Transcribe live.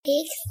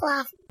Big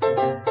fluff.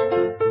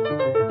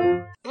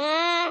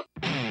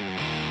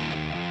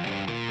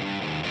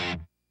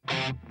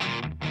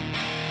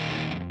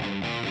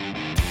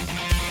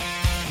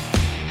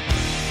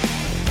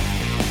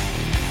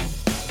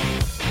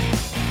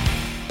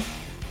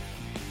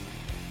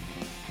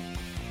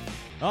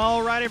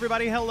 All right,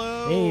 everybody,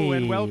 hello, Hey.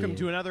 and welcome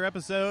to another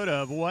episode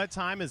of What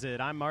Time Is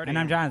It? I'm Marty. And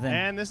I'm Jonathan.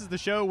 And this is the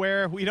show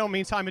where we don't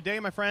mean time of day,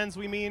 my friends.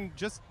 We mean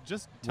just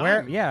time.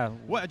 Where? Yeah.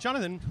 What,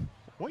 Jonathan,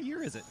 what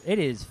year is it? It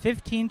is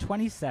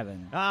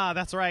 1527. Ah,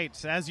 that's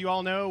right. As you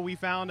all know, we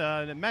found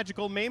a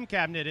magical MAME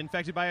cabinet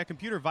infected by a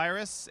computer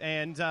virus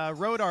and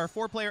rode our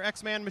 4-player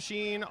X-Man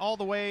machine all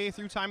the way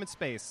through time and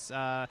space.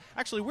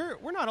 Actually,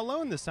 we're not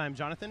alone this time,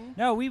 Jonathan.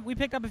 No, we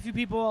picked up a few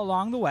people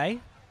along the way.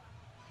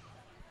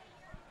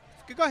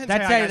 Go ahead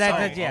and That's say hi, it,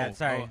 guys. that's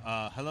Sorry. it,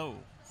 yeah. Sorry.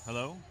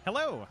 Hello.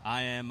 Hello.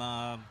 I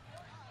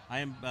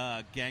am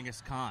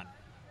Genghis Khan.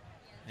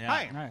 Yeah.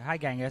 Hi. All right, hi,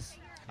 Genghis.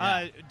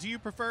 Do you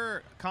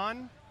prefer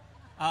Khan?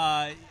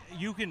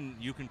 You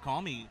can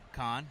call me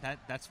Khan.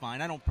 That's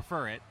fine. I don't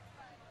prefer it.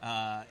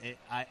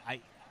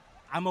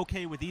 I'm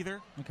okay with either.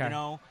 Okay. You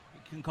know,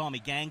 you can call me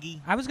Gangi.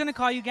 I was going to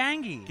call you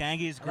Gangi.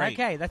 Gangi is great.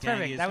 Okay, that's Gangi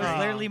perfect. is That was great.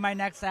 literally my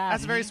next ask.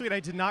 That's very sweet. I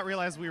did not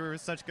realize we were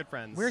such good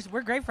friends.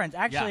 We're great friends.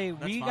 Actually, Yeah,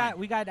 that's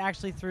we fine. got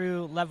actually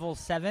through level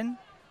 7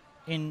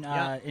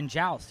 in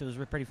Joust. It was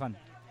pretty fun.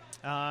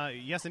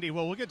 Yes, indeed.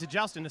 Well, we'll get to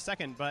Joust in a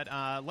second, but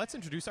let's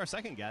introduce our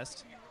second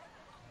guest.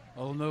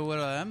 All know where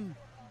I am.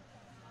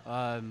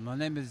 My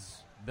name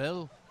is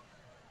Bill.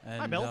 And,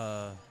 Hi,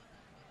 Bill.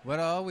 Where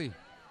are we?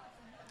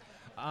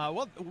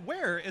 Well,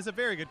 where is a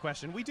very good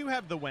question. We do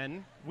have the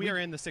when. We are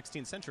in the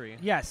 16th century.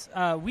 Yes,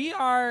 we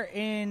are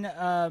in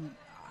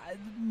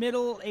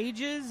Middle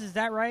Ages. Is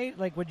that right?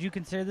 Like, would you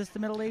consider this the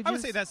Middle Ages? I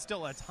would say that's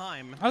still a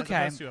time Okay.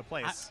 as opposed to a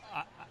place.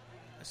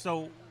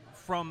 So,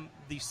 from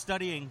the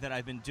studying that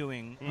I've been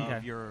doing Okay.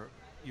 of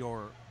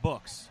your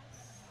books,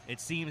 it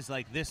seems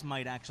like this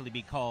might actually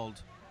be called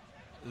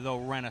the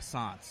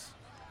Renaissance.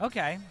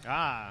 Okay.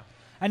 Ah.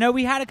 I know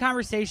we had a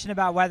conversation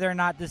about whether or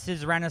not this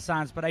is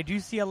Renaissance, but I do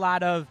see a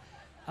lot of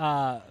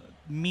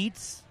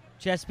meats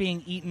just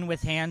being eaten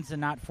with hands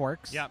and not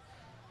forks. Yep.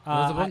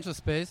 There's a bunch of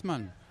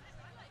spacemen.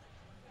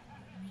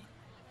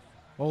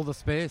 All the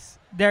space.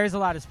 There's a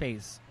lot of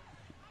space.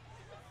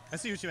 I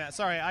see what you meant.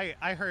 Sorry,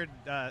 I heard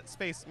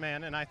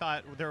spaceman, and I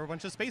thought there were a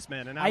bunch of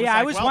spacemen. And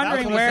I was well,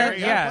 wondering that was where. very out of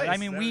Yeah, place. I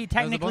mean, we There's a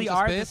technically bunch of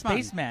are the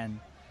spacemen.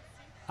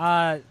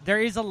 spacemen.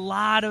 There is a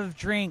lot of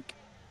drink,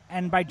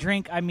 and by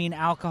drink I mean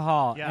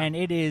alcohol, Yeah. and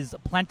it is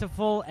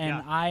plentiful,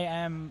 and Yeah. I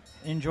am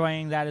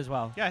enjoying that as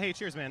well. Yeah, hey,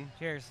 cheers, man.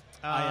 Cheers.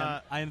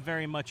 I am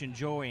very much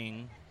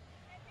enjoying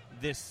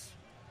this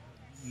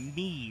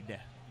mead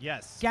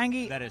Yes.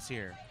 Gangi, that is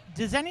here.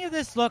 does any of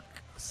this look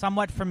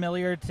somewhat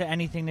familiar to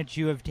anything that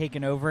you have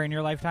taken over in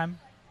your lifetime?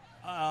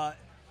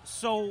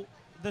 So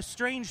the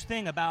strange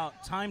thing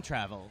about time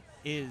travel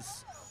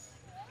is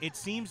it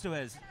seems to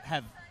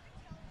have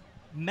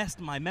messed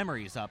my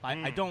memories up.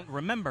 I don't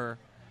remember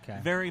Okay.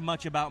 very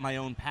much about my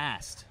own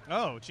past.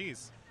 Oh,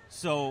 jeez.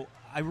 So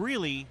I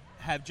really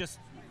have just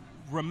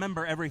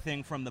remember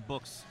everything from the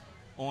books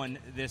on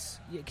this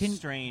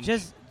strange.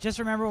 Just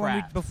remember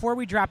craft. before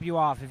we drop you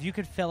off, if you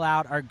could fill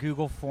out our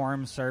Google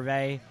Form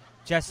survey,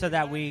 just so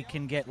that we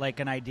can get like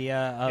an idea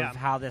of Yeah.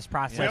 how this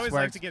process We always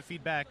works. like to get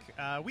feedback.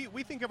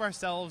 We think of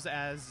ourselves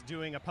as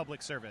doing a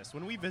public service.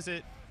 When we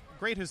visit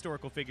great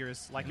historical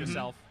figures like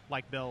yourself,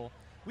 like Bill,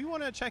 we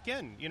want to check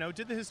in. You know,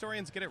 did the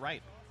historians get it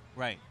right?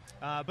 right.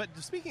 But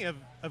speaking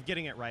of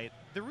getting it right,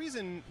 the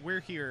reason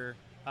we're here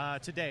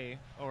today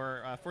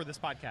or for this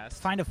podcast.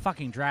 Find a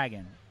fucking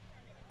dragon.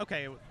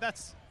 Okay,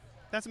 that's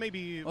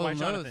maybe Oh why no,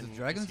 Jonathan there's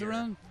dragons is here.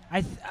 around?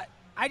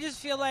 I just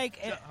feel like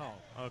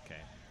Oh, okay.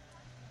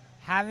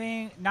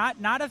 having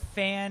not a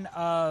fan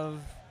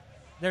of.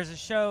 There's a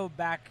show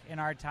back in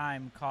our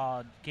time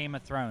called Game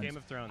of Thrones. Game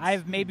of Thrones.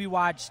 I've maybe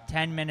watched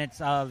 10 minutes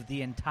of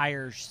the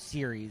entire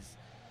series,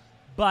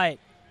 but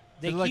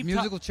they They're like keep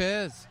musical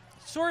chairs.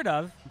 sort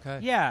of. Okay.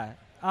 Yeah,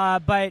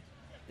 but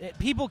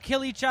people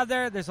kill each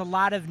other. There's a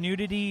lot of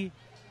nudity,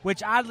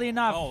 which oddly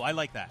enough, Oh, I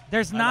like that.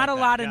 there's I not like a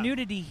that, lot of yeah.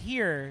 nudity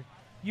here.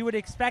 You would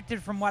expect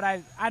it from what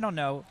I don't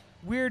know,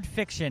 weird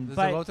fiction, There's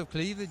but a lot of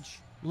cleavage.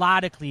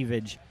 lot of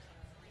cleavage.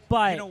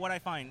 But You know what I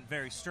find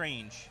very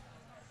strange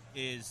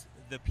is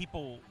the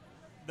people.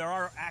 There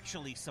are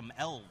actually some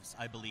elves,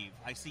 I believe.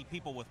 I see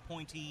people with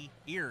pointy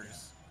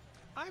ears.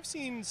 I've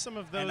seen some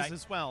of And those I-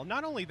 as well.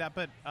 Not only that,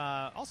 but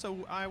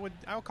also I would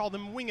call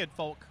them winged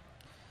folk.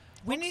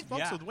 we Folks- need folks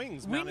yeah. with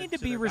wings. we mounted need to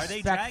to be their backs. Are they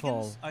respectful.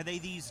 dragons? Are they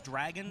these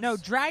dragons? No,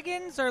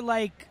 dragons are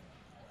like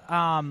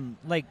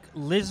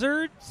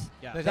lizards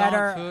Yeah. They that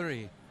aren't are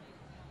furry.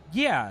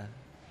 yeah.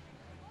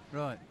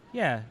 Right.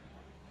 Yeah.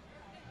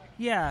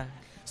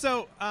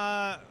 So,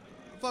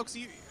 folks,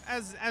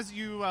 as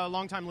you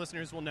longtime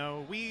listeners will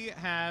know, we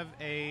have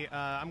a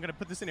I'm going to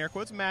put this in air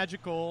quotes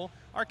magical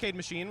arcade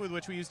machine with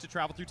which we used to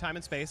travel through time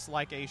and space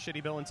like a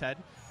shitty Bill and Ted.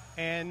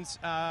 And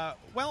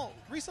well,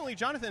 recently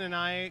Jonathan and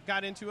I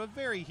got into a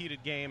very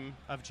heated game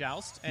of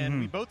Joust, and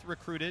we both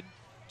recruited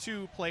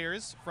 2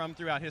 players from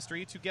throughout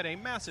history to get a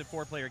massive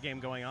 4-player game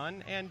going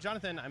on. And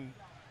Jonathan, I'm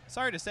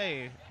sorry to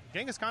say,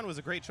 Genghis Khan was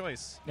a great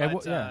choice. Yeah,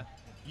 But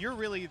you're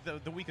really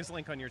the weakest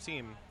link on your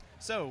team.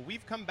 So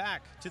we've come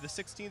back to the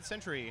 16th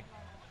century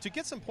to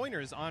get some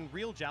pointers on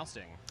real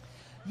jousting.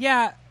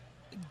 Yeah,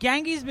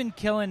 Gangi's been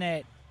killing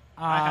it.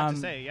 I have to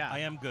say, yeah. I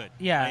am good.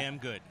 Yeah. I am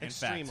good. In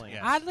Extremely. fact,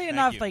 yes. Oddly Thank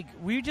enough, you. like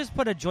we just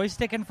put a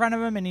joystick in front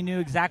of him and he knew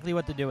exactly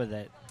what to do with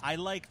it. I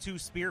like to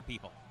spear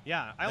people.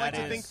 Yeah, I like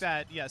That to think is-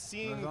 that,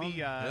 seeing Right on. the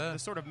Yeah. the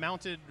sort of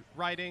mounted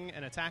riding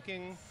and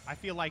attacking, I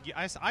feel like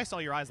I saw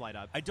your eyes light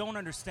up. I don't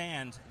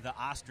understand the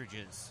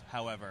ostriches,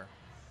 however,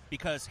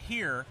 because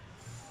here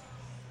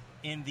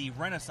in the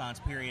Renaissance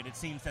period, it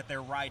seems that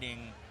they're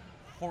riding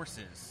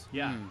horses.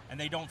 Yeah. And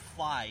they don't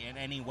fly in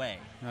any way.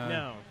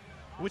 No.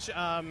 Which,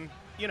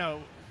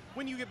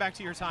 when you get back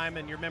to your time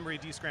and your memory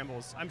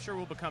descrambles, I'm sure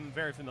will become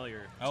very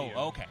familiar to Oh, you.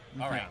 okay.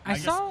 All right. I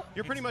saw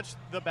You're pretty much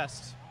the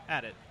best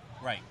at it.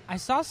 Right. I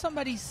saw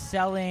somebody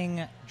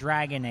selling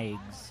dragon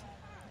eggs,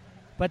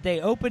 but they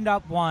opened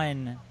up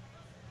one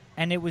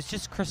and it was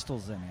just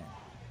crystals in it.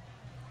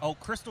 Oh,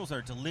 crystals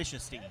are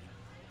delicious to eat.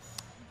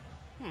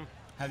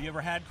 Have you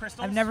ever had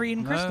crystals? I've never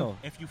eaten No. crystal.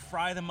 If you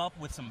fry them up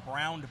with some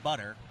browned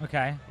butter,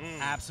 Okay.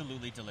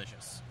 absolutely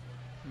delicious.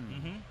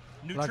 Mm-hmm. Like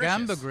Nutritious.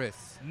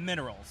 ambergris.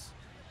 Minerals.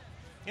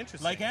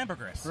 Interesting. Like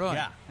ambergris. Right.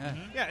 Yeah. Yeah.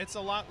 Mhm. Yeah, it's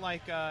a lot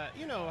like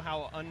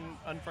how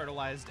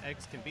unfertilized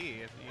eggs can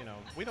be.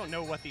 We don't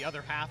know what the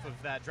other half of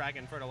that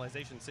dragon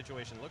fertilization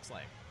situation looks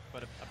like,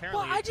 but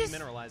apparently Well, I it just,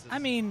 demineralizes. I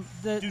mean,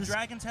 Do the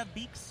dragons have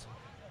beaks?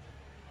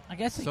 I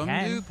guess it Some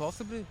can. do,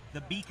 possibly.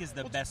 The beak is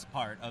the best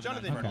part of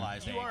Jonathan, an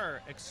unfertilized you egg.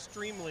 are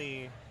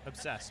extremely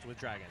obsessed with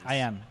dragons. I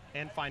am.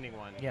 And finding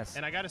one. Yes.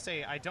 And I got to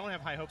say, I don't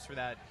have high hopes for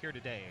that here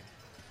today.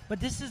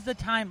 But this is the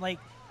time,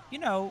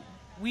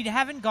 we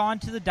haven't gone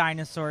to the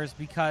dinosaurs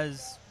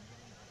because,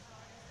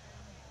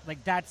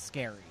 that's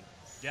scary.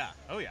 Yeah.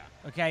 Oh, yeah.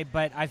 Okay,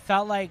 but I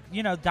felt like,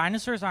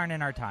 dinosaurs aren't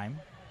in our time.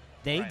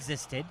 They Right.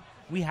 existed.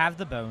 We have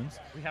the bones.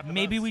 We have the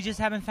Maybe bones. we just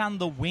haven't found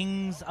the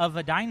wings of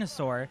a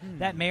dinosaur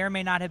that may or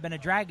may not have been a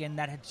dragon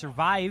that had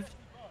survived,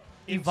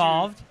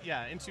 evolved.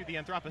 Into the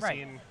Anthropocene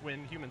Right.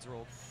 when humans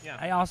ruled. Yeah.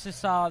 I also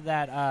saw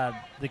that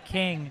the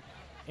king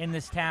in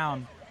this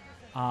town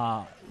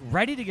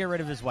ready to get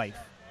rid of his wife.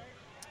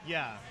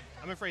 Yeah,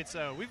 I'm afraid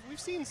so. We've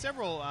seen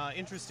several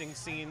interesting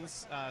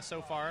scenes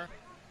so far.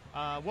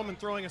 A woman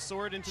throwing a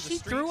sword into the She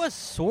street. threw a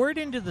sword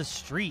into the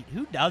street.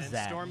 Who does And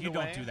that? stormed You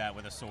away. don't do that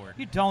with a sword.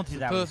 You don't do It's a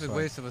that with a perfect sword.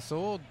 waste of a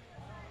sword.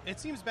 It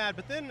seems bad,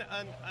 but then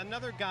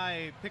another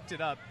guy picked it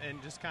up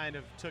and just kind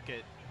of took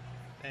it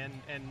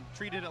and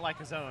treated it like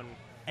his own,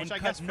 And which I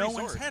cut guess no free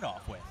one's sword. head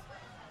off with.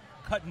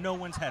 Cut no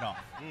one's head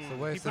off. It's a He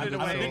waste put of it a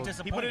I'm a bit away.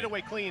 sword. He put it disappointed.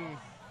 away clean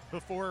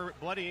before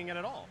bloodying it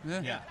at all.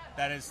 Yeah. Yeah,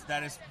 that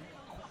is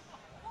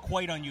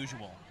quite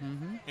unusual,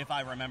 if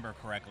I remember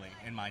correctly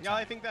in my time. Yeah,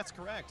 I think that's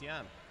correct.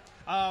 Yeah.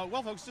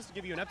 Well, folks, just to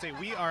give you an update,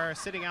 we are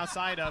sitting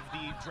outside of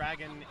the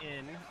Dragon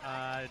Inn,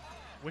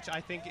 which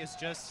I think is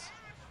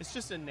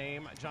just a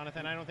name,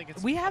 Jonathan. I don't think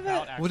it's. We have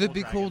about a- actual Would it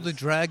be called the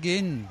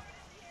dragons. Dragon?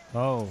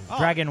 Oh, Oh.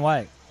 dragon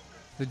what?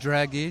 The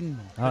Dragon.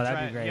 Oh,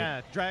 that'd be great.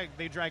 Yeah,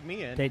 they dragged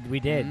me in. We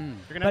did. Mm.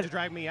 You're gonna have But- to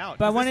drag me out.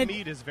 but 'cause when this it-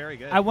 meat is very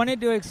good. I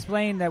wanted to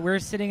explain that we're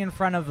sitting in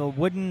front of a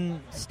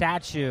wooden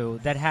statue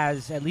that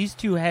has at least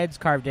 2 heads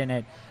carved in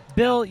it.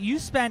 Bill, you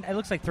spent, it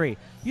looks like 3,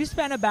 you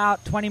spent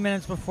about 20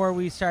 minutes before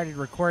we started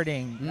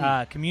recording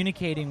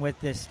communicating with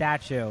this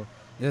statue.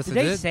 Yes, Did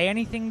I they did. say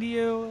anything to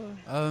you?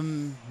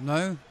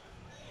 No.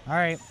 All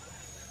right,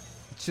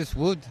 It's just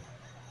wood,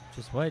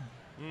 just wood.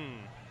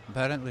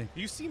 apparently.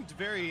 You seemed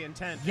very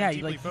intent Yeah, and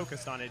you deeply like-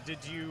 focused on it.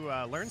 Did you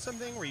learn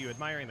something? Were you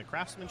admiring the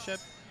craftsmanship?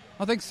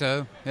 I think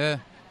so, yeah.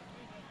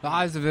 The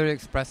eyes are very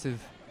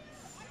expressive.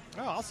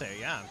 Oh, I'll say,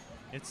 yeah.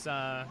 It's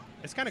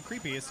kind of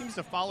creepy. It seems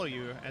to follow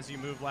you as you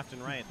move left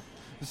and right.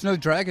 There's no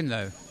dragon,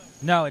 though.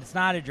 No, it's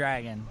not a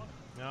dragon.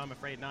 No, I'm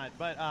afraid not.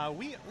 But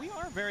we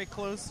are very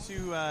close to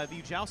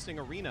the jousting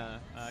arena,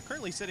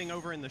 currently sitting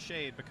over in the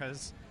shade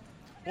because,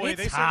 boy, It's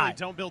they certainly hot.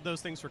 don't build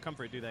those things for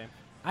comfort, do they?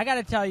 I got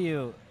to tell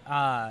you,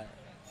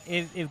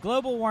 if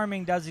global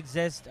warming does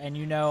exist,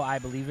 and I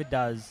believe it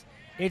does,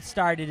 it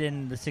started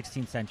in the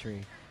 16th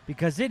century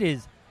because it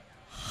is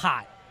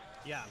hot.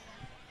 Yeah.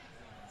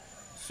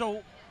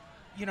 So,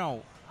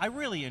 I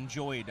really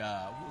enjoyed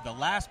the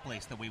last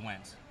place that we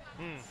went.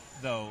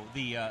 Though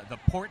the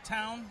port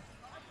town,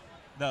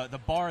 the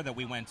bar that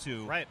we went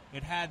to, Right.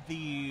 It had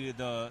the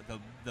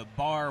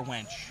bar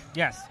wench,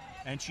 Yes.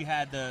 and she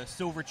had the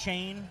silver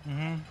chain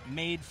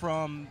made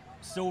from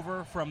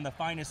silver from the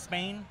finest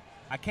Spain.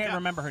 I can't Yeah.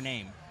 remember her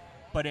name,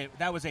 but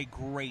that was a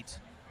great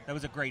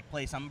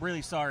place. I'm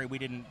really sorry we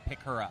didn't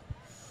pick her up.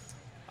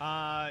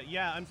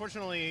 Yeah,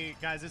 unfortunately,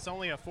 guys, it's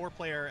only a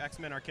 4-player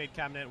X-Men arcade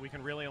cabinet. We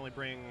can really only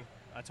bring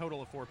a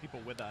total of 4 people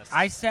with us.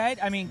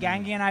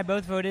 Gangi and I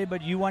both voted,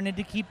 but you wanted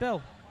to keep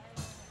Bill.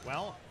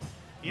 Well,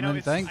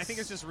 Well, thanks. I think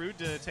it's just rude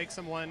to take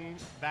someone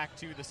back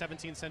to the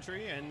 17th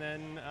century and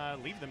then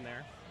leave them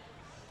there.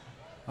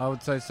 I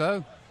would say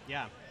so.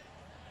 Yeah.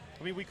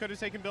 I mean, we could have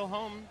taken Bill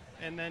home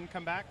and then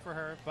come back for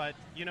her. But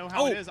you know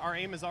how Oh. it is. Our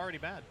aim is already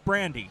bad.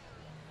 Brandy.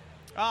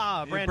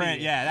 Ah,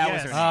 Brandy. Yeah, that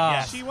was her Yes. name. Ah.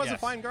 Yes, She was a yes.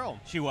 fine girl.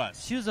 She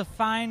was. She was a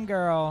fine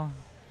girl,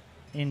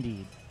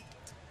 indeed.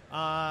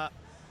 All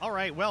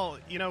right. Well,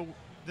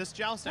 this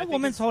joust. I That think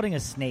woman's is- holding a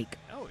snake.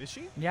 Oh, is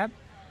she? Yep,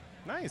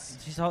 Nice.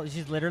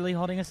 she's literally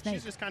holding a snake.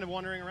 She's just kind of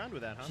wandering around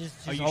with that, huh? She's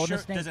Are you holding sure?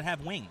 a snake. Does it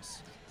have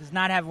wings Does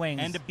not have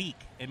wings. and a beak?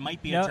 It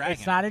might be no, a dragon.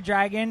 it's not a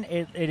dragon.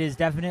 It is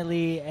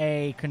definitely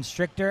a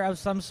constrictor of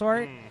some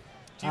sort.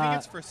 Do you think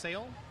it's for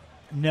sale?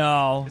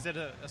 No. Is it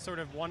a sort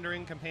of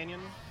wandering companion?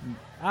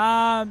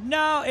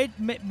 No.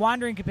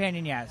 Wandering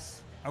companion.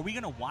 Yes, Are we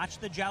going to watch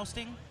the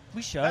jousting?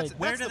 we should. That's-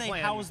 Where do the they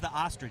plan. house the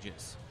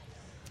ostriches?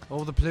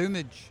 All the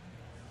plumage.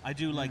 I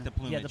do like the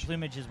plumage. Yeah, the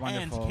plumage is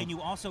wonderful. And can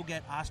you also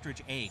get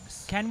ostrich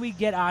eggs? Can we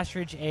get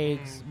ostrich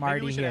eggs, Marty?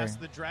 Maybe we should here. ask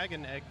the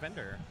dragon egg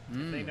vendor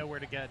if they know where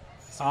to get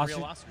some Ostrich-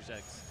 real ostrich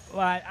eggs.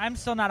 Well, I'm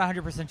still not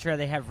 100% sure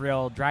they have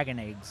real dragon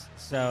eggs,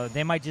 so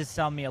they might just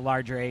sell me a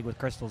larger egg with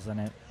crystals in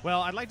it.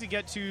 Well, I'd like to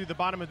get to the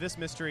bottom of this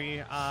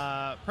mystery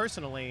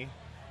personally.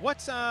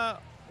 What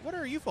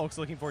are you folks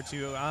looking forward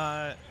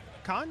to?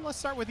 Khan, let's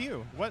start with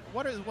you.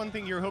 What is one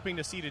thing you're hoping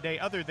to see today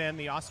other than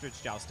the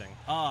ostrich jousting?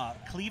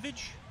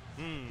 Cleavage?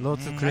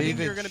 Lots of I cleavage. think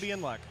you're going to be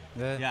in luck.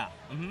 Yeah. Yeah.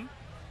 Mm-hmm.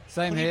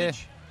 Same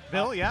Cleavage.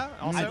 Bill, yeah?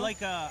 Also?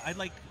 I'd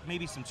like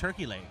maybe some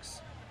turkey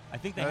legs. I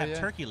think they Oh, have yeah.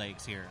 turkey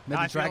legs here. Maybe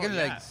I feel- dragon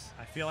yeah, legs.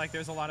 I feel like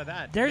there's a lot of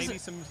that. There's Maybe a-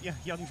 some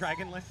young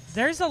dragon legs.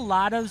 There's a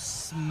lot of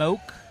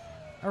smoke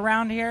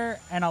around here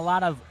and a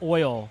lot of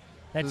oil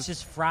that's There's-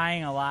 just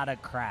frying a lot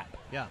of crap.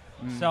 Yeah.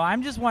 So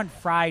I'm just want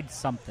fried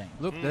something.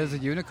 Look, there's a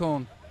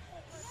unicorn.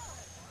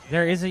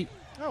 There is a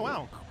Oh,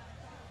 wow.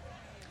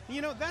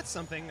 That's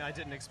something I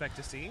didn't expect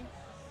to see.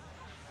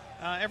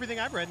 Everything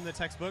I've read in the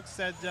textbook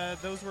said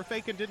those were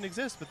fake and didn't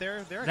exist, but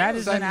they're That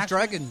is Same an as actual-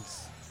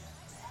 dragons.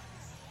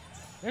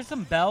 There's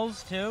some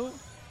bells too.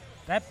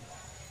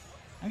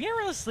 I'm getting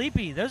real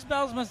sleepy. Those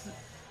bells must.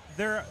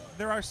 There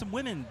are some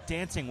women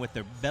dancing with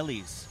their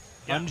bellies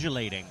Yeah.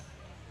 undulating.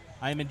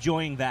 I am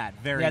enjoying that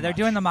very Yeah, they're much.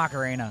 doing the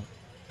Macarena.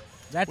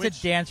 That's Which-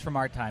 a dance from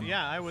our time.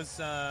 Yeah, I was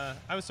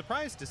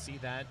surprised to see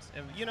that.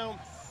 And,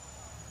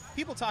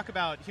 people talk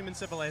about human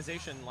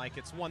civilization like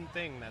it's one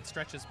thing that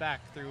stretches back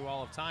through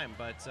all of time,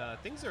 but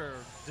things are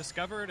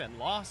discovered and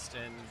lost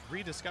and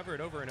rediscovered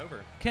over and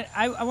over.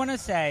 I want to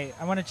say,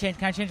 I want to change.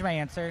 Can I change my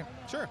answer?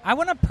 Sure. I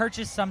want to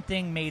purchase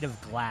something made of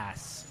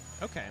glass.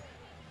 Okay.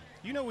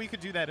 We could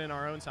do that in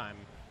our own time,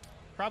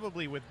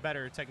 probably with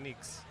better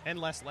techniques and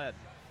less lead.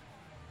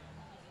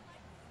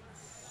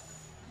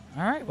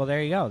 All right. Well,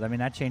 there you go. I mean,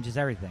 that changes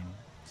everything.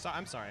 So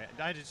I'm sorry,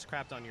 I just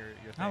crapped on your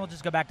thing. I will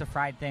just go back to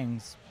fried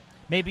things.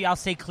 Maybe I'll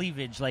say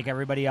cleavage like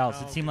everybody else.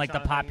 No, It seemed like the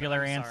Jonathan,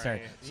 popular I'm answer.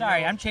 sorry.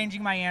 Sorry, I'm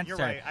changing my answer. You're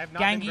right. I've not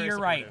been Gangi, very you're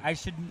right. supportive. I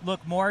should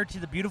look more to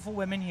the beautiful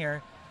women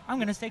here. I'm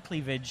going to say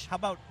cleavage. How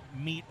about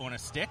meat on a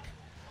stick?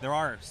 There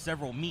are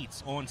several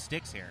meats on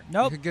sticks here. You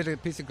Nope. could get a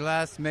piece of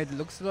glass made that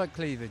looks like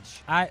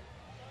cleavage.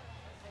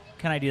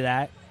 Can I do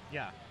that?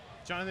 Yeah.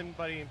 Jonathan,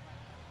 buddy,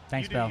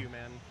 Thanks, you do Bill. you,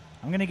 man.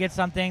 I'm going to get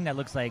something that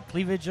looks like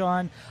cleavage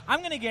on. I'm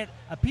going to get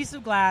a piece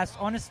of glass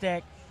on a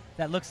stick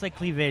that looks like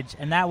cleavage,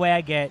 and that way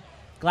I get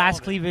glass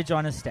Love it. cleavage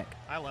on a stick.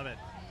 I love it.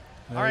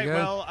 There All right, you go.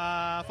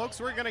 well, folks,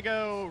 we're going to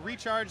go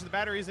recharge the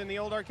batteries in the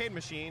old arcade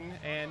machine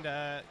and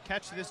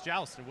catch this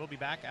joust, and we'll be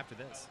back after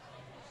this.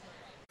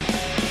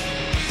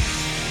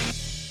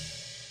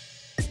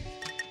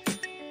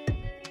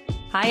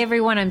 Hi,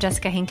 everyone. I'm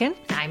Jessica Hinken.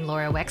 I'm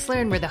Laura Wexler,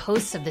 and we're the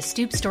hosts of the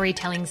Stoop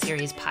Storytelling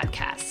Series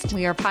podcast.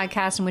 We are a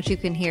podcast in which you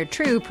can hear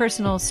true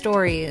personal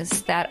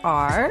stories that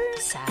are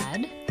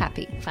Sad,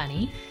 happy.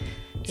 funny,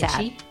 Sad.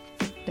 itchy.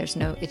 There's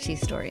no itchy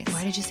stories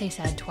Why did you say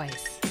sad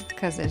twice?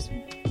 because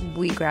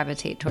we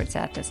gravitate towards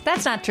sadness.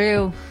 That's not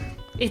true.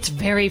 It's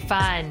very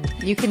fun.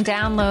 You can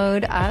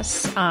download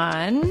us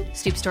on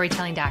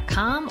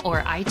StoopStorytelling.com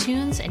or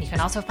iTunes, and you can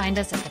also find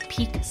us at the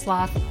Peak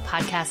Sloth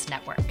Podcast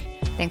Network.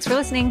 Thanks for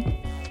listening.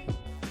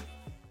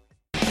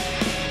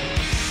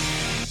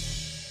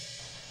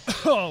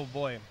 Oh,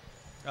 boy.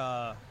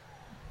 Well,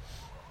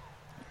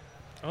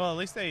 at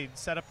least they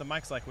set up the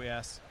mics like we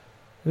asked.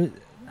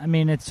 I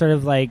mean, it's sort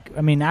of like,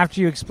 after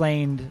you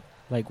explained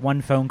like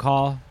one phone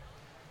call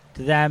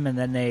to them and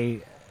then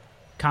they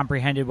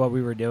comprehended what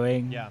we were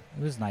doing. Yeah.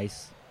 It was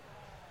nice.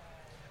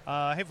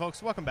 Hey,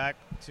 folks, welcome back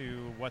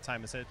to What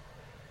Time Is It?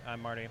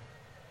 I'm Marty.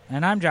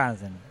 And I'm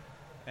Jonathan.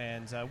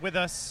 And with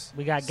us,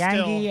 We got still,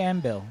 Gangi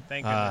and Bill.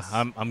 Thank goodness.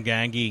 I'm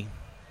Gangi.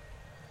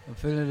 I'm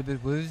feeling a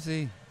bit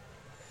woozy.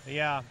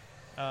 Yeah.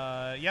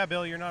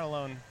 Bill, you're not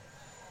alone.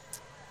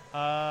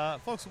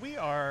 Folks, we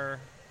are...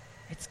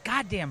 It's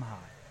goddamn hot.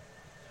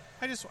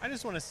 I just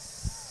want to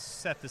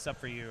set this up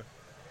for you.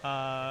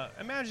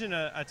 Imagine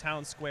a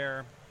town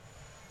square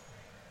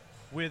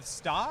with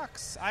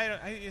stocks.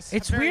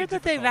 It's very weird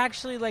that they've difficult.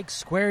 actually like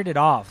squared it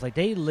off. Like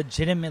they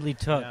legitimately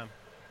took Yeah.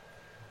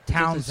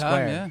 town Took the time,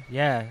 square.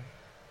 Yeah.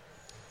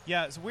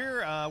 Yeah, so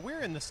we're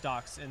in the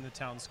stocks in the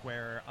town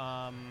square.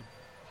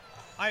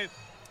 I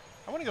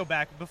want to go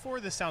back before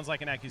this sounds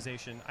like an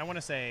accusation. I want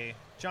to say,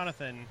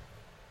 Jonathan,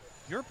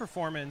 your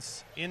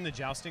performance in the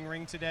jousting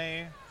ring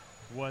today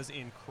was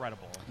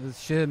incredible. It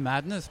was sheer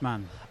madness,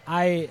 man.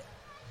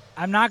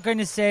 I'm not going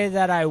to say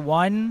that I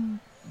won,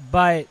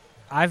 but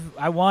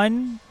I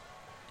won.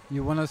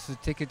 You want us to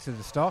take it to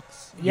the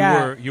stocks?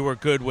 Yeah. You were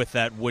good with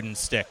that wooden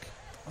stick.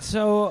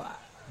 So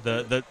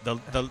The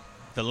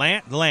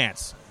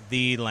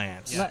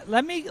lance.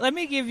 let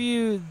me give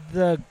you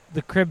the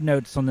crib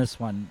notes on this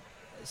one.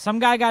 Some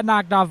guy got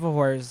knocked off a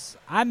horse.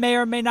 I may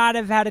or may not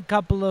have had a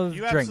couple of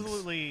You drinks.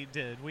 absolutely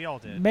did. We all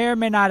did. May or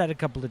may not have had a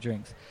couple of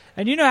drinks.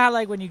 And you know how,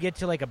 like, when you get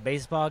to, like, a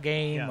baseball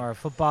game Yeah. or a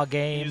football You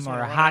game just or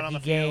wanna a run out on hockey the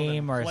field game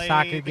and or a play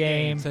soccer the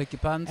game. game, Take your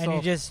pants and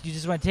off. you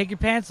just want to take your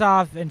pants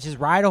off and just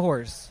ride a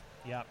horse.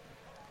 Yep.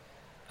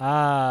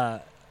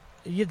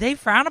 They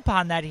frown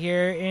upon that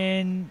here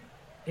in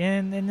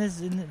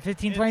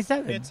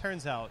 1527. It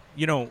turns out.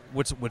 You know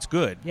what's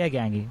good Yeah,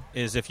 Gangi.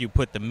 is if you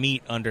put the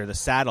meat under the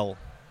saddle,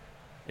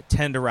 it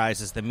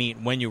tenderizes the meat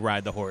when you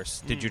ride the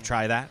horse. Did you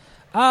try that?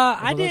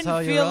 I that's how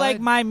didn't you feel like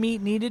ride? my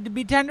meat needed to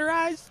be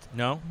tenderized,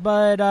 No.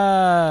 but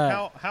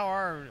How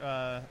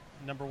are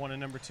number 1 and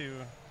number 2?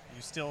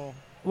 You still?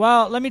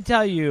 well, let me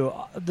tell you,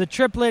 the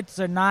triplets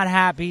are not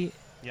happy,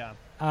 Yeah.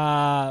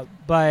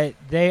 but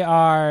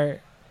they're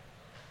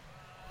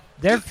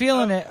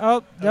feeling it.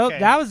 Oh, nope, okay.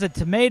 that was a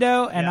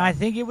tomato, and Yeah. I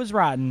think it was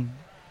rotten.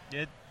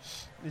 It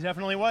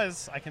definitely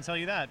was. I can tell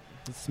you that.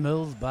 It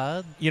smells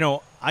bad. You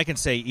know, I can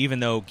say even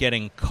though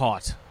getting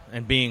caught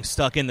and being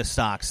stuck in the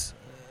stocks,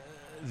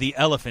 the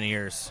elephant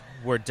ears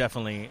were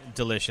definitely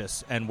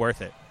delicious and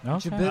worth it. You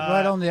bit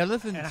right on the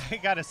elephant. And I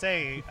gotta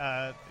say,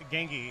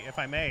 Gengi, if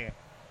I may,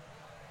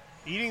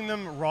 eating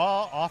them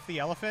raw off the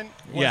elephant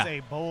was Yeah. a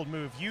bold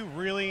move. You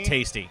really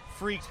Tasty.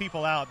 freaked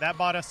people out. That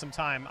bought us some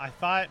time. I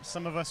thought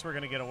some of us were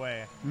going to get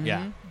away.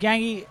 Yeah.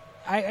 Gangi,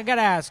 I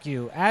gotta ask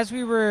you, as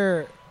we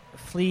were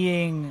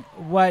fleeing,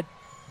 what,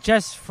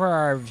 just for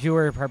our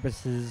viewer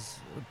purposes,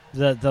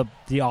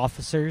 the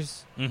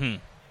officers, Mm-hmm.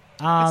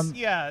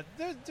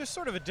 There's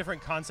sort of a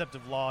different concept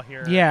of law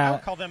here. Yeah. I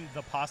would call them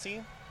the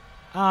posse.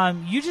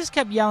 you just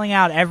kept yelling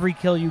out every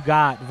kill you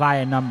got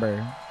via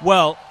number.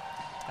 Well,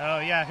 Oh,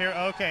 yeah.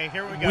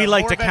 Here we go. We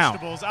like More to count.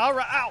 vegetables. All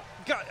right. Ow.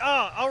 God.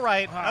 Oh, all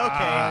right.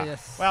 Okay.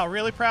 yes. Wow,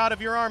 really proud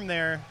of your arm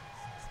there.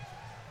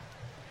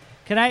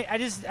 Can I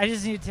just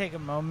need to take a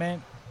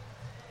moment,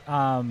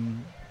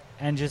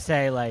 and just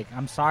say, like,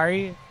 I'm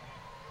sorry,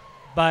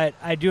 but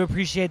I do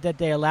appreciate that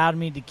they allowed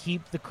me to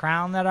keep the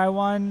crown that I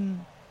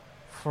won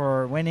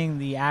for winning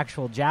the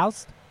actual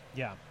joust.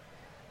 Yeah.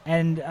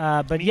 And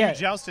but You yeah,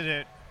 jousted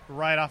it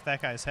right off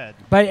that guy's head.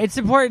 but it's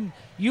important.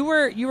 You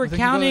were I think he got his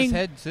counting,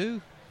 head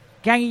too.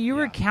 Gangi. You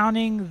were Yeah.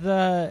 counting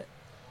the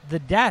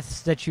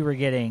deaths that you were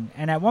getting,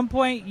 and at one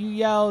point you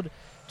yelled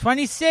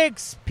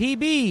 26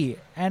 PB,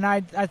 and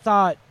I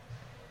thought,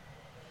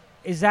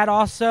 is that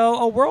also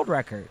a world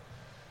record?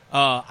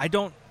 I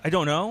don't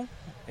know.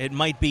 It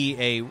might be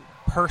a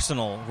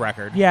personal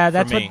record. Yeah, for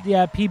that's me. what.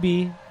 Yeah,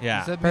 PB. Yeah.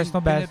 Does that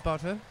Personal mean best.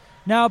 peanut butter?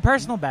 No,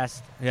 personal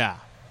best. Yeah.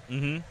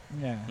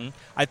 Mm-hmm. Yeah,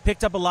 I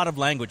picked up a lot of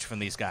language from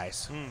these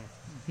guys.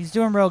 he's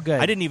doing real good.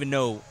 I didn't even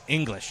know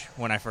English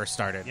when I first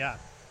started. Yeah.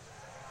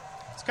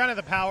 It's kind of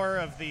the power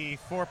of the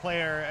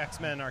 4-player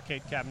X-Men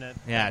arcade cabinet.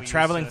 that Yeah, we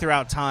traveling used to-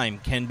 throughout time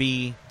can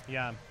be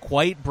Yeah.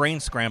 quite brain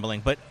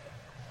scrambling, but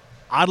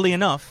oddly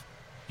enough,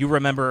 you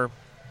remember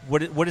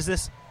what is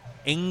this?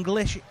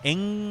 English?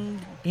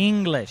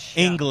 English.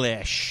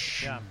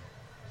 English. Yeah.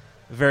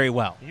 Very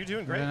well. You're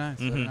doing great. Very nice.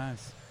 Very Mhm.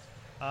 nice.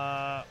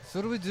 Uh, So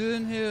what are we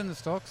doing here in the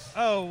stocks?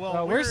 oh, well,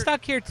 Well, we're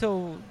stuck here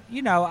till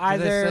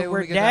either say when we're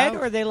we get dead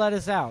out? or they let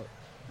us out.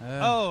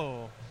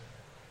 Oh.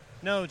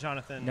 No,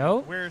 Jonathan. No?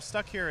 We're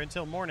stuck here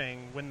until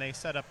morning when they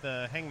set up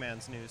the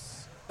hangman's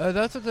noose.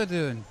 That's what they're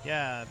doing.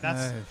 Yeah,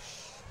 that's. Oh,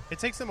 It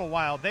takes them a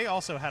while. They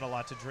also had a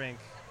lot to drink,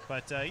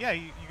 but yeah,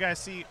 you guys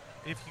see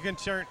if you can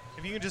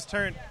just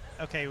turn.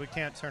 Okay, we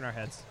can't turn our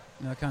heads.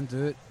 no, I can't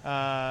do it.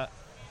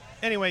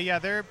 Anyway, yeah,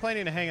 they're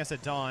planning to hang us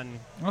at dawn.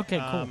 Okay,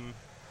 cool. I'm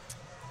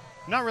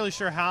not really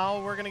sure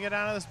how we're going to get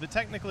out of this, but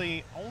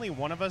technically, only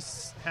one of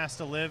us has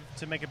to live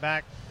to make it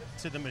back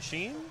to the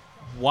machine.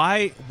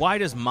 Why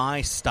does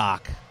my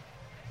stock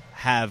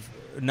have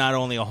not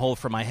only a hole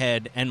for my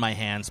head and my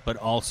hands, but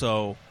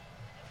also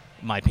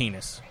my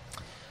penis?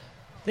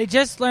 They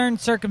just learned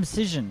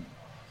circumcision,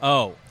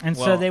 Oh. and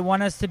so well, they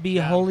want us to be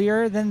Yeah.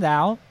 holier than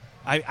thou.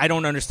 I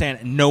don't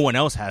understand. No one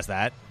else has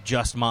that.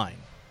 Just mine.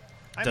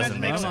 I Doesn't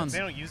imagine make they don't, sense. they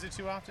don't use it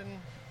too often,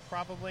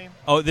 probably.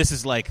 Oh, this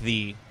is like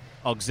the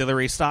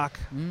auxiliary stock?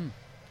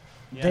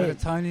 Yeah. They- Like a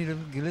tiny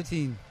little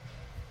guillotine.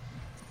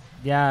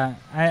 Yeah,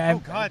 Oh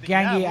God,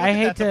 yeah, Gangi, look I at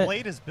hate that. The to,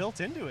 blade is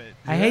built into it.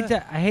 I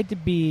hate to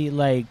be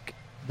like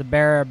the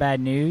bearer of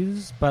bad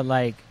news, but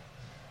like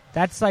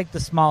that's like the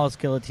smallest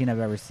guillotine I've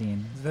ever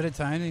seen. It's very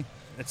tiny.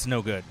 It's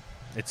no good.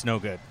 It's no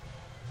good.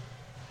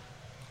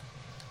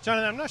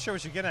 Jonathan, I'm not sure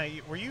what you're getting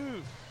at. Were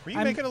you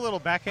I'm- making a little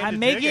backhanded I'm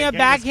dig making at a Genghis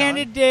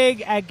backhanded Khan?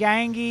 dig at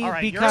Gangi All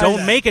right, you're because upset.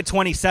 Don't make it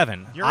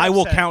 27. You're I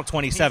will upset. count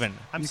 27.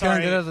 I'm you sorry.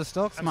 can't get out of the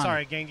stocks, I'm man.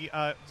 sorry, Genghis.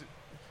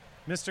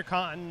 Mr.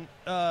 Cotton,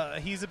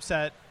 he's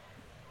upset.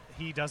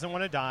 He doesn't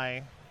want to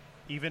die.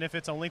 even if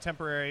it's only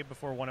temporary,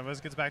 before one of us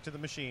gets back to the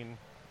machine.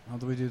 How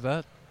do we do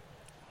that?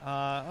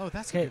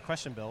 That's a Okay. good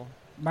question, Bill.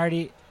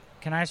 Marty,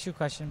 can I ask you a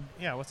question?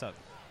 Yeah, what's up?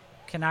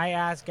 Can I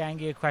ask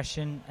Gangi a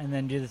question and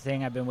then do the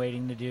thing I've been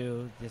waiting to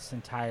do this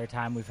entire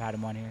time we've had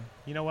him on here?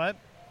 You know what?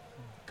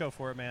 Go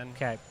for it, man.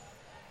 Okay.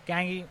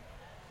 Gangi,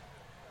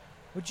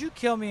 would you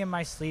kill me in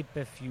my sleep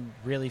if you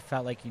really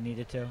felt like you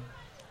needed to?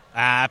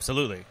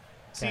 Absolutely.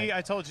 See,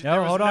 I told you. No,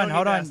 there was hold no on, need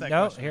hold to on. ask that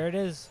No, question. here it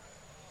is.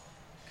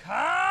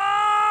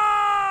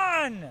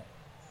 Con!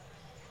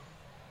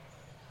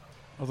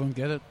 I don't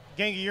get it.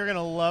 Gengi, you're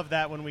gonna love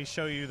that when we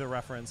show you the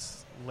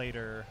reference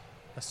later,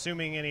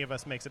 assuming any of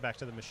us makes it back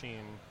to the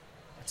machine.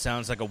 It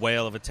sounds like a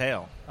whale of a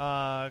tale.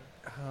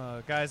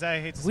 Guys, I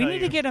hate to We tell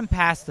need you, to get him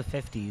past the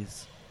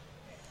 50s.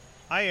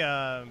 I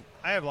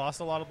have lost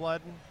a lot of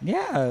blood.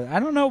 Yeah, I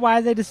don't know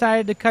why they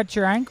decided to cut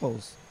your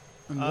ankles.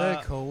 I'm very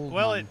cold.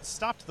 Well, man. it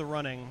stopped the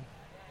running.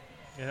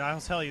 Yeah, I'll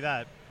tell you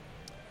that.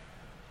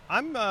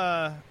 I'm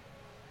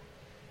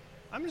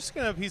just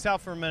gonna peace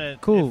out for a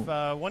minute. Cool.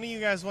 If one of you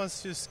guys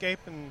wants to escape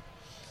and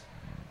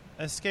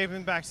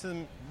back to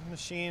the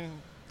machine,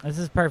 This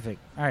is perfect.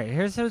 All right,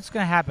 here's what's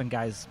going to happen,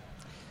 guys.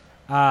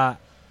 I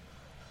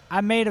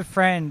made a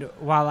friend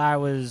while I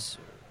was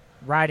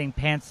riding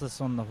pantsless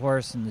on the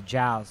horse in the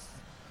joust.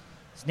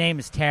 His name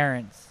is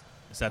Terrence.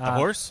 Is that the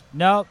horse?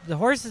 No, the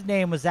horse's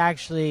name was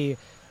actually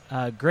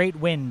Great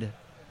Wind.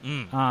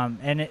 Mm.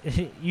 And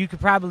you could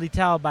probably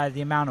tell by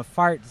the amount of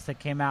farts that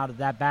came out of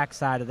that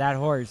backside of that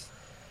horse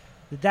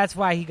that's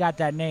why he got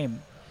that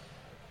name.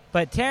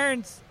 But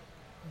Terrence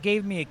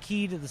gave me a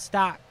key to the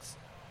stocks.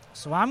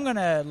 So I'm going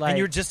to, And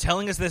you're just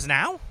telling us this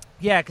now?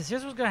 Yeah, because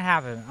here's what's going to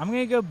happen. I'm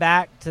going to go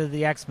back to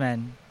the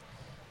X-Men,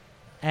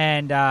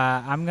 and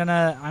I'm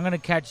gonna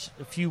catch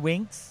a few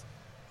winks.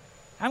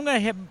 I'm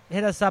going to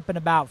hit us up in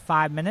about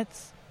 5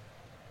 minutes,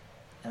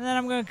 and then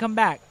I'm going to come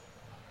back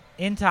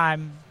in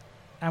time.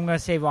 I'm going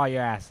to save all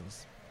your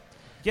asses.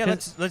 Yeah,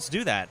 'Cause- let's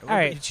do that. All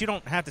right. You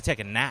don't have to take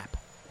a nap.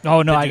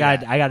 Oh no, to I do got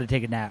that. to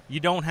take a nap. You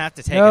don't have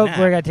to take Nope, a nap.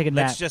 we're gonna take a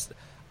Let's nap.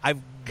 I've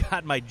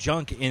got my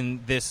junk in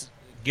this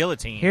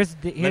guillotine. Here's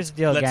the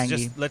deal,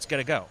 Gangi. Let's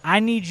get a go. I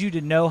need you to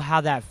know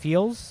how that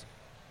feels,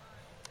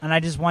 and I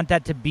just want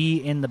that to be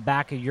in the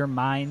back of your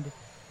mind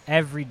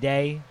every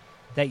day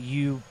that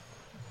you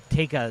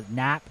take a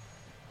nap,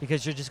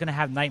 because you're just going to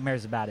have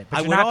nightmares about it. But I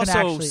you're would not gonna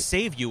also actually...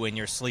 save you in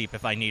your sleep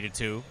if I needed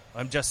to.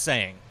 I'm just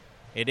saying.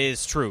 It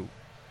is true.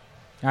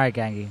 All right,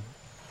 Gangi.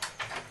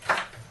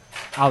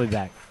 I'll be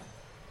back.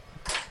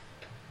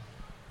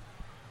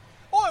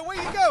 Oi, where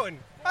you going?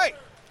 Hey,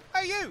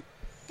 you!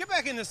 Get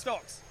back in the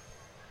stocks.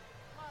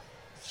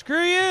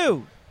 Screw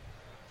you!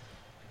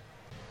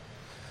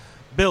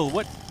 Bill,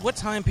 what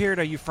time period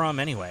are you from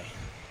anyway?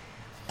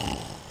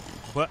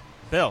 What,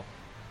 Bill?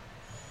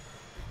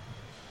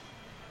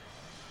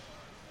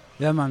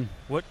 Yeah, man.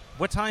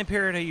 What time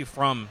period are you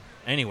from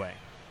anyway?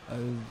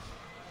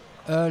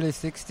 Early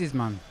 60s,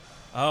 man.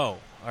 Oh,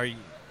 are you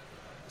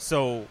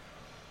so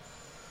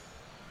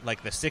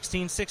like the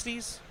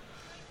 1660s?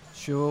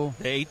 Sure.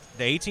 The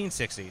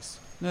 1860s?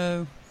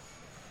 No.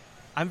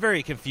 I'm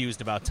very confused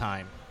about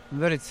time. I'm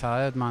very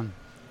tired, man.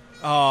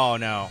 Oh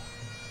no.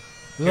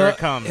 Here it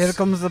comes. Here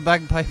comes the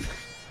bagpipe.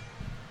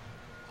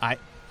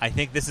 I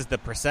think this is the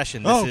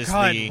procession. This Oh is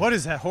God, the what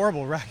is that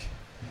horrible wreck?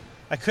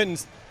 I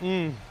couldn't.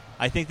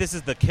 I think this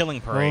is the killing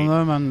Oh parade.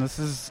 no, man. I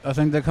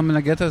think they're coming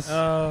to get us.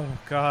 Oh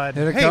God!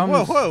 Here it hey,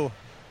 comes. whoa!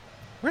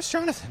 Where's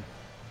Jonathan?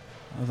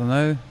 I don't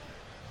know.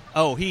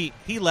 Oh, he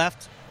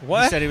left.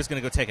 What? He said he was going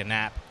to go take a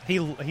nap. He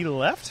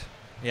left?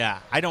 Yeah,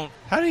 I don't.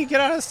 How did he get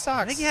out of the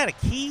stocks? I think he had a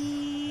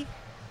key.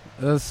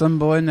 There's some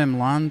boy named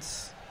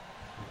Lance.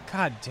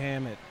 God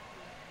damn it!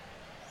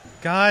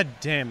 God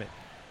damn it!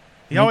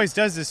 He always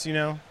does this, you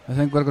know. I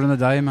think we're gonna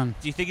die, man.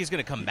 Do you think he's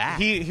going to come back?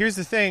 Here's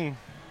the thing.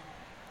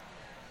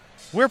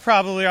 We're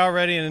probably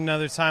already in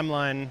another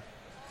timeline.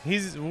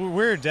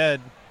 We're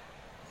dead.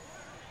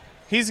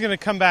 He's gonna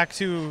come back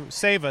to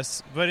save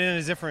us, but in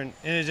a different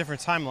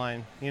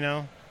timeline. You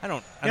know. I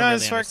don't You know, really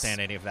this works-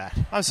 understand any of that.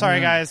 I'm sorry,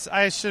 guys.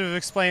 I should have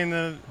explained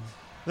the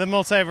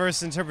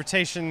multiverse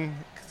interpretation,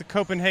 the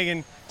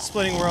Copenhagen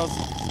splitting worlds.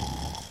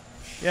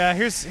 Yeah,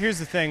 here's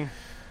the thing.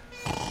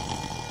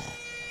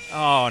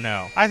 Oh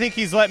no. I think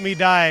he's let me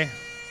die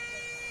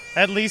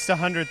at least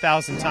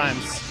 100,000 times.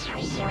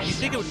 You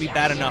think it would be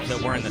bad enough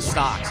that we're in the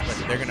stocks, but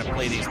they're going to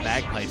play these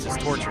bagpipes as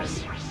torture.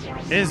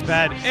 It is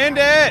bad. End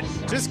it!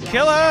 Just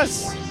kill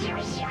us!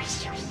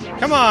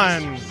 Come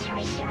on!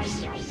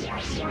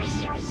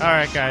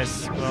 Alright,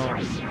 guys. Well,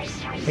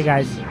 Hey,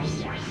 guys.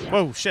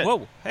 whoa, shit.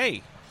 Whoa,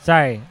 hey.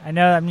 Sorry. I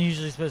know I'm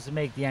usually supposed to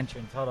make the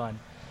entrance. Hold on.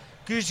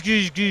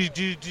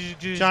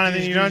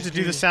 Jonathan, you don't have to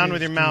do the sound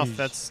with your mouth.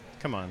 That's...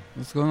 Come on.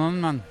 What's going on,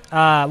 man?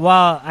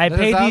 Well, I Let us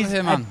paid out of these.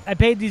 here, man. I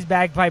paid these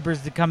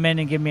bagpipers to come in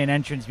and give me an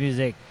entrance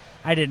music.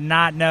 I did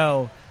not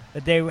know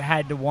that they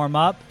had to warm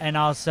up, and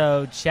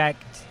also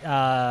checked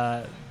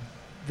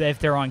if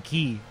they're on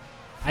key.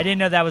 I didn't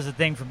know that was a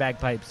thing for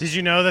bagpipes. Did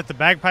you know that the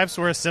bagpipes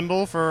were a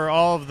symbol for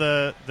all of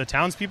the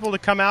townspeople to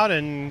come out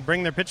and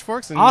bring their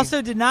pitchforks? And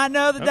Also, did not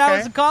know that Okay.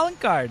 was a calling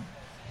card.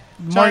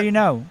 the more you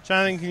know.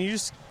 Jonathan, can you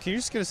just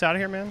get us out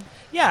of here, man?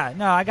 Yeah,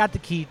 no, I got the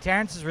key.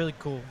 Terrence is really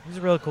cool. He's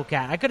a really cool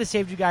cat. I could have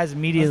saved you guys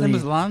immediately. His name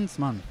was Lance,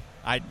 man.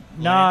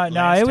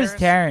 No, it was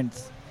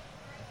Terrence.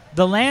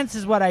 The lance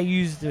is what I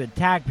use to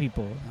attack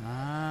people.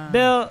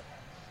 Bill,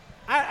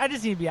 I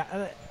just need to be.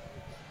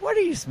 What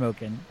are you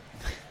smoking?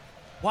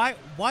 Why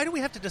do we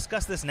have to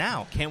discuss this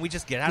now? Can't we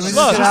just get out of Look, this?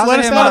 Look, just let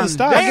us out of the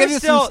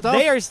stock.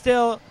 They are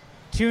still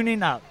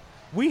tuning up.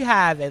 We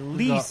have at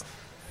least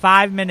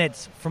 5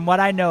 minutes from what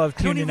I know of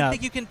I don't tuning even up.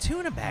 think you can tune a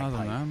I don't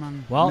bagpipe. know,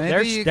 man. Well, Maybe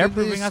they're you could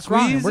proving us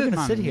wrong. And we're squeeze it,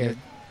 going to sit man. here.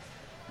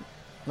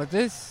 Like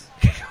this.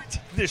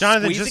 Their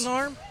Jonathan, squeezing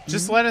arm?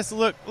 Just let us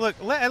look.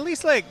 At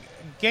least let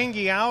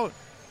Gangi out.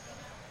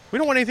 We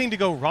don't want anything to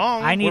go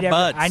wrong. I need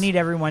buds. I need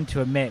everyone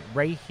to admit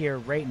right here,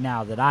 right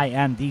now, that I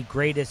am the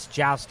greatest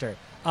jouster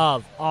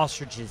of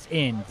ostriches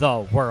in the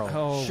world.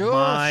 Oh Sure,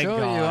 my sure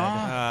God. you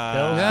are.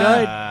 Bill's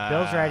Yeah. good.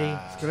 Bill's ready.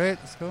 It's great.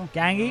 Let's go.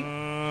 Gangi,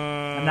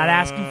 I'm not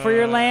asking for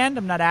your land.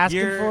 I'm not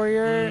asking for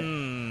your...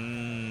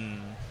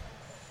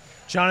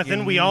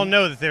 Jonathan, we all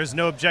know that there's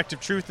no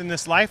objective truth in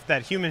this life,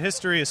 that human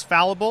history is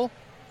fallible.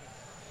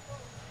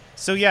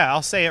 So, yeah,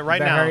 I'll say it right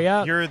Better now. hurry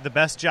up. You're the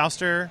best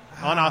jouster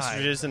on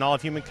ostriches in all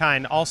of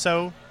humankind.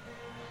 Also,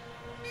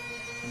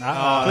 please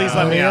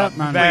let me Hurry out. up,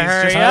 man. Better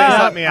Please, just hurry please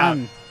up. let me out.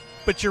 Man.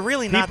 But you're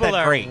really not People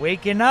that are great.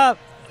 waking up.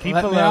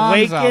 People my are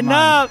arms out, waking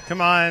man. up.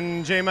 Come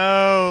on,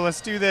 J-Mo,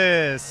 let's do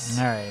this.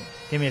 All right.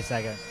 Give me a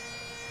second.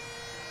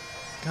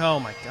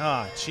 Oh, my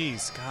God.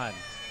 Jeez, God.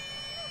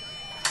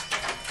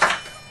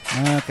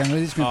 Can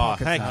we reach my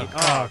pockets thank now?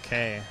 you.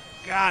 Okay.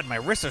 God, my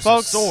wrists are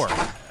Folks, so sore.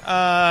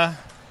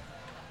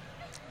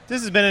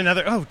 This has been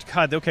another... Oh,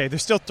 God, okay. They're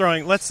still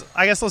throwing...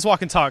 I guess let's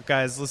walk and talk,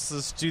 guys.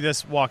 Let's do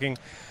this walking.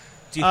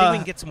 Do you think we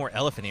can get some more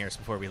elephant ears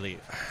before we leave?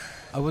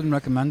 I wouldn't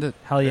recommend it.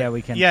 Hell yeah,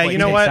 we can. Yeah, we you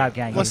know can what? Stop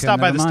Gangi. Let's Okay, stop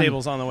by never the mind.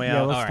 stables on the way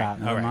Yeah, out. we'll All right, stop.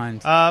 all Never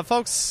right. mind.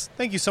 Folks,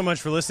 thank you so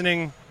much for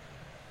listening.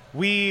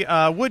 We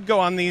would go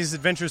on these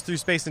adventures through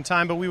space and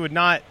time, but we would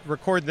not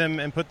record them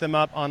and put them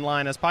up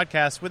online as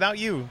podcasts without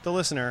you, the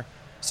listener.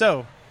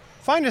 So,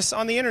 find us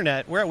on the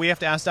internet. We're at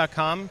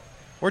wehavetoask.com,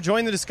 or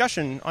join the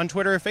discussion on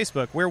Twitter or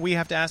Facebook, where we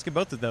have to ask at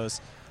both of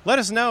those. Let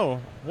us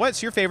know,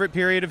 what's your favorite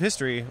period of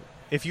history?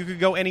 If you could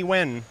go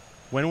when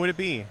would it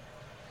be?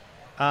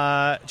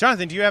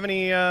 Jonathan, do you have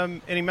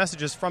any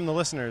messages from the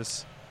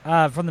listeners?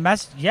 From the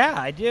message? Yeah,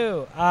 I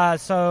do.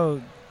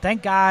 So,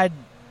 thank God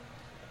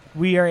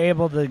we are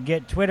able to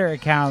get Twitter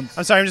accounts.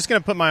 I'm sorry, I'm just going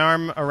to put my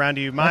arm around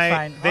you. That's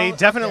fine. They Oh,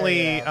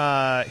 definitely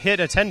okay, hit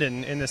a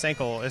tendon in this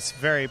ankle. It's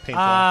very painful.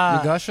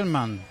 You're gushing,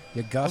 man.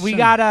 You're gushing. we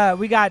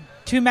got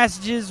 2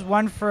 messages,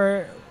 one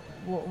for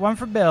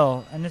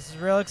Bill, and this is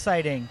real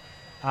exciting.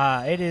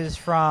 It is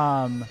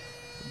from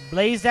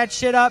Blaze That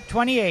Shit Up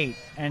 28,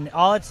 and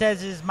all it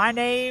says is my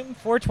name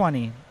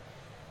 420.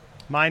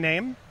 My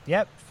name?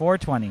 Yep,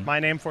 420.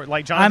 My name for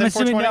like Jonathan I'm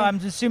assuming 420?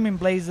 I'm assuming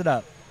Blaze It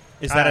Up.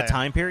 Is that Hi. a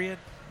time period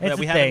It's that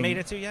we a haven't thing. made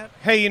it to yet?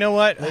 Hey, you know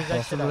what? Blaze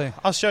That Shit Up. Possibly.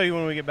 I'll show you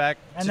when we get back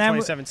And to then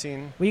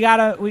 2017. We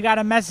got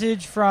a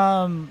message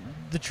from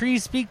The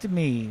Trees Speak to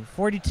Me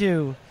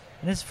 42,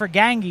 and this is for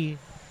Gangi,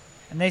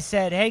 and they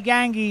said, "Hey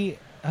Gangi,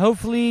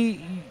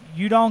 hopefully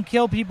you don't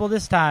kill people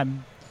this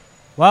time."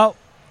 Well,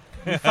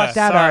 we fucked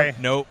that Sorry. up.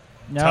 Nope.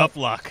 No, Tough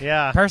luck.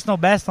 Yeah. personal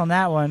best on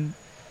that one.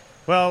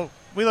 Well,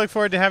 we look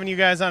forward to having you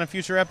guys on a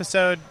future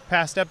episode,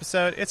 past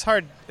episode. It's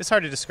hard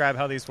to describe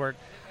how these work.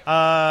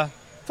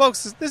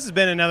 Folks, this has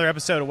been another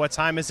episode of What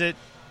Time Is It?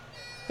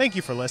 Thank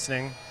you for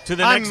listening. To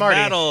the I'm next Marty.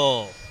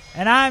 battle.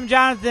 And I'm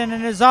Jonathan,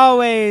 and as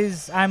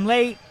always, I'm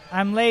late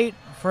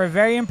for a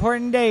very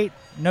important date.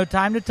 No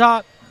time to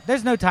talk.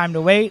 There's no time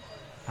to wait.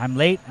 I'm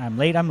late.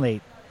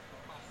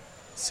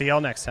 See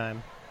y'all next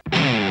time.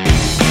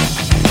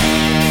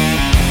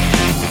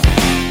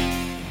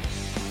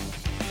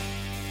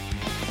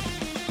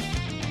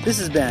 This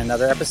has been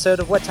another episode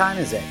of What Time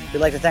Is It? We'd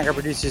like to thank our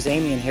producers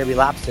Amy and Harry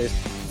Lobsters.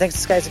 And thanks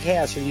to Skies of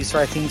Chaos for the use of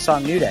our theme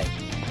song New Day.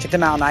 Check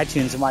them out on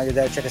iTunes, and while you're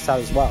there, check us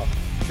out as well.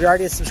 If you're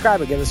already a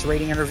subscriber, give us a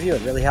rating and review.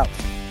 It really helps.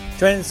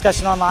 Join the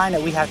discussion online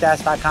at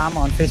wehavetoask.com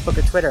or on Facebook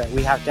or Twitter at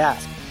We Have to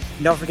Ask.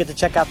 And don't forget to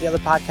check out the other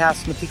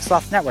podcasts from the Peak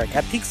Sloth Network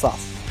at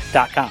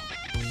peaksloth.com.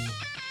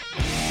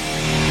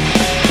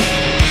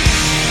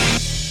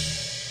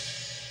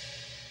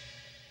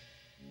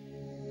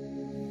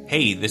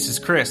 Hey, this is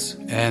Chris.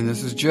 And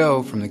this is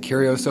Joe from the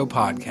Curioso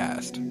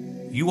Podcast.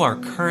 You are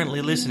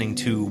currently listening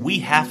to We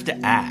Have to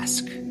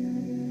Ask.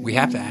 We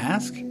have to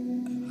ask?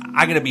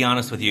 I gotta be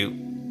honest with you,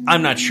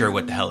 I'm not sure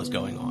what the hell is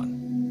going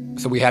on.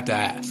 So we have to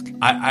ask.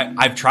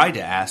 I've tried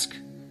to ask,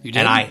 You did?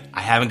 and I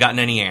haven't gotten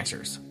any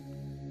answers.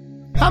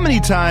 How many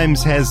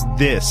times has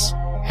this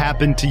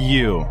happened to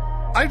you?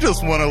 I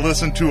just want to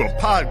listen to a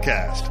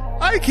podcast.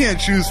 I can't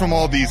choose from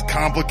all these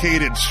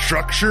complicated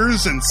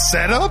structures and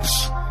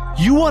setups.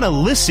 You want to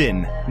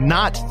listen,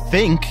 not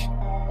think.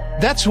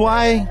 That's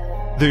why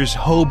there's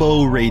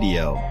Hobo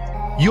Radio.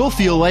 You'll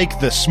feel like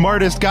the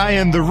smartest guy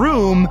in the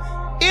room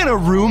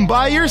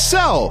by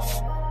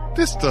yourself.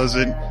 This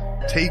doesn't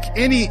take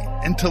any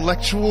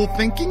intellectual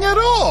thinking at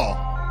all.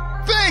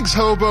 Thanks,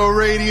 Hobo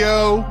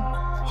Radio.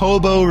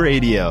 Hobo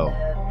Radio.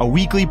 a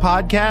weekly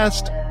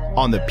podcast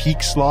on the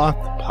Peak Sloth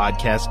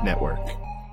Podcast Network.